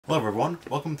Hello everyone,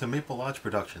 welcome to Maple Lodge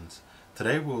Productions.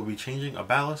 Today we will be changing a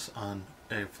ballast on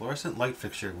a fluorescent light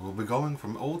fixture. We will be going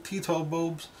from old T12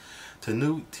 bulbs to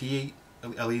new T8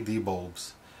 LED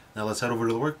bulbs. Now let's head over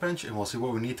to the workbench and we'll see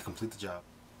what we need to complete the job.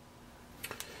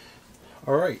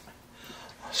 Alright,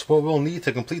 so what we'll need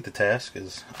to complete the task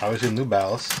is obviously new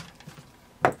ballast,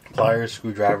 pliers,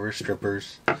 screwdrivers,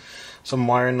 strippers, some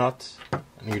wire nuts,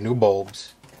 and your new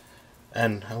bulbs,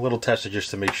 and a little tester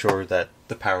just to make sure that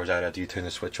the power's out after you turn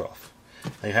the switch off.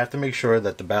 Now you have to make sure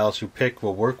that the ballast you pick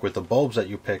will work with the bulbs that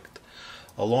you picked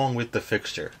along with the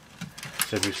fixture.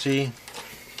 So if you see,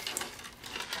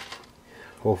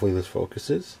 hopefully this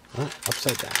focuses,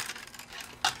 upside down,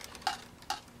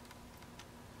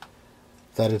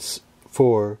 that is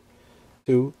for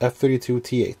two F32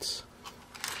 T8s.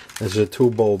 This is a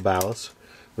 2-bulb ballast,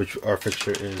 which our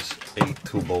fixture is a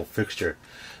 2-bulb fixture.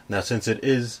 Now since it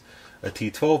is a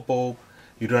T12 bulb,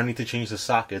 you don't need to change the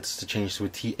sockets to change to a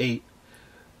T8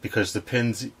 because the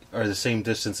pins are the same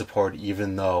distance apart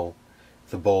even though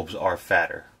the bulbs are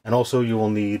fatter. And also you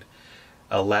will need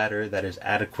a ladder that is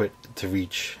adequate to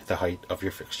reach the height of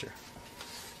your fixture.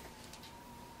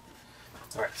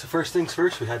 Alright, so first things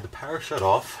first, we had the power shut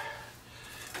off.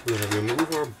 We're going to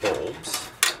remove our bulbs.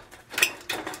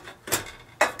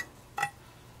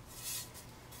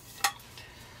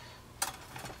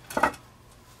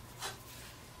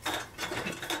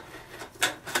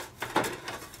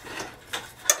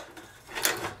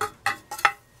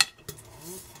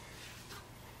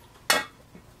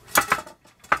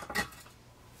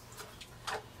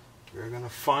 We're going to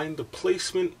find the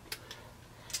placement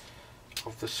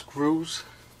of the screws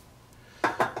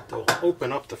that will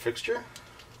open up the fixture.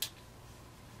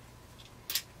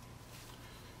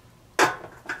 We're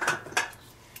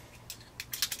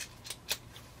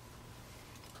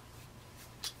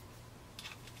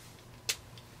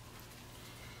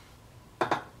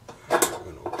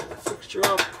going to open the fixture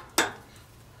up.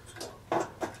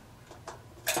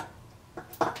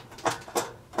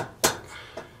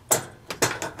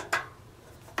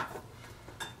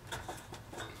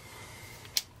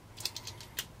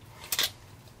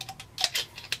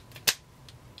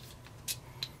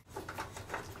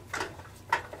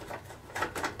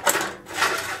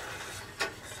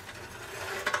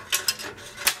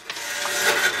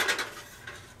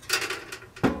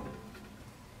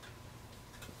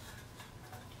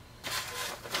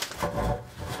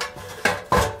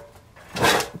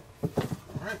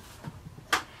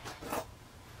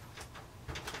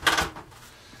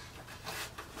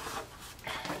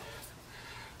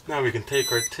 Now we can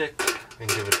take our tick and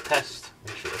give it a test,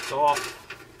 make sure it's off.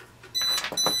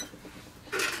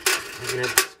 We're going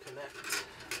to disconnect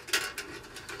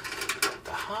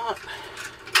the hot.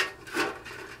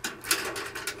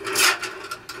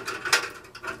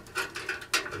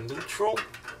 The neutral.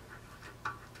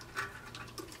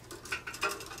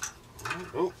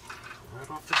 Oh,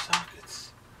 right off the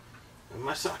sockets. And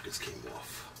my sockets came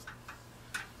off.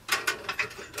 I'll have to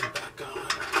put them back on.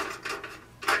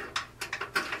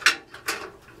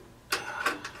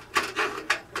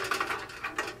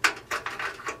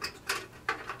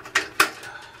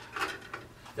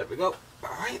 There we go.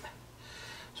 Alright.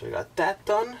 So we got that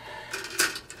done.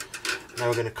 Now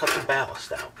we're going to cut the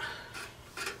ballast out.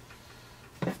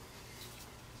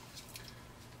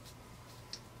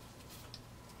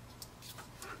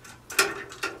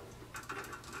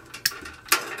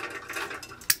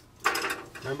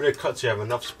 Remember to cut so you have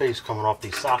enough space coming off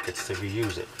these sockets to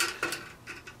reuse it.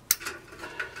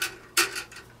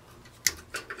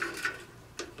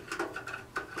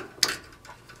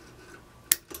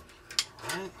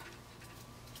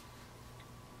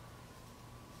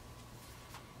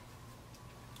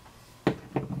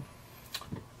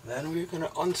 Then we're going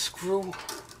to unscrew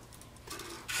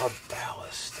our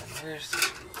ballast. And where's the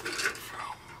screw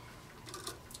from?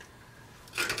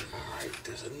 Alright,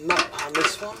 there's a nut on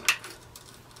this one.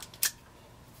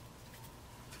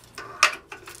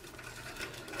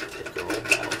 Take our old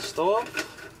ballast off.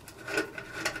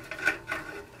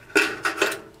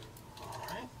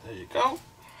 Alright, there you go.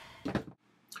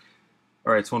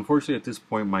 Alright, so unfortunately at this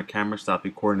point my camera stopped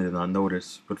recording and did not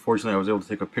notice, but fortunately I was able to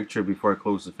take a picture before I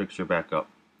closed the fixture back up.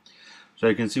 So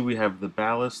you can see we have the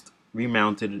ballast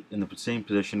remounted in the same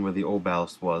position where the old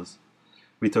ballast was.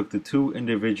 We took the two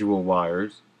individual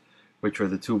wires, which are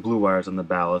the two blue wires on the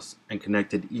ballast, and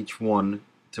connected each one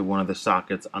to one of the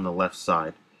sockets on the left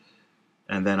side.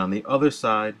 And then on the other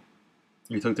side,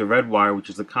 we took the red wire,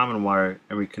 which is the common wire,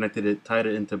 and we connected it, tied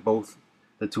it into both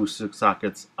the two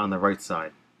sockets on the right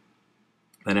side.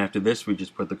 Then after this, we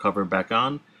just put the cover back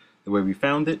on the way we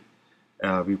found it,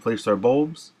 replaced our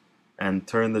bulbs, and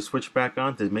turn the switch back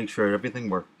on to make sure everything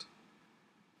worked.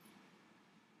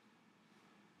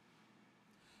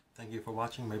 Thank you for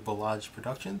watching my Ballast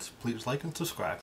Productions. Please like and subscribe.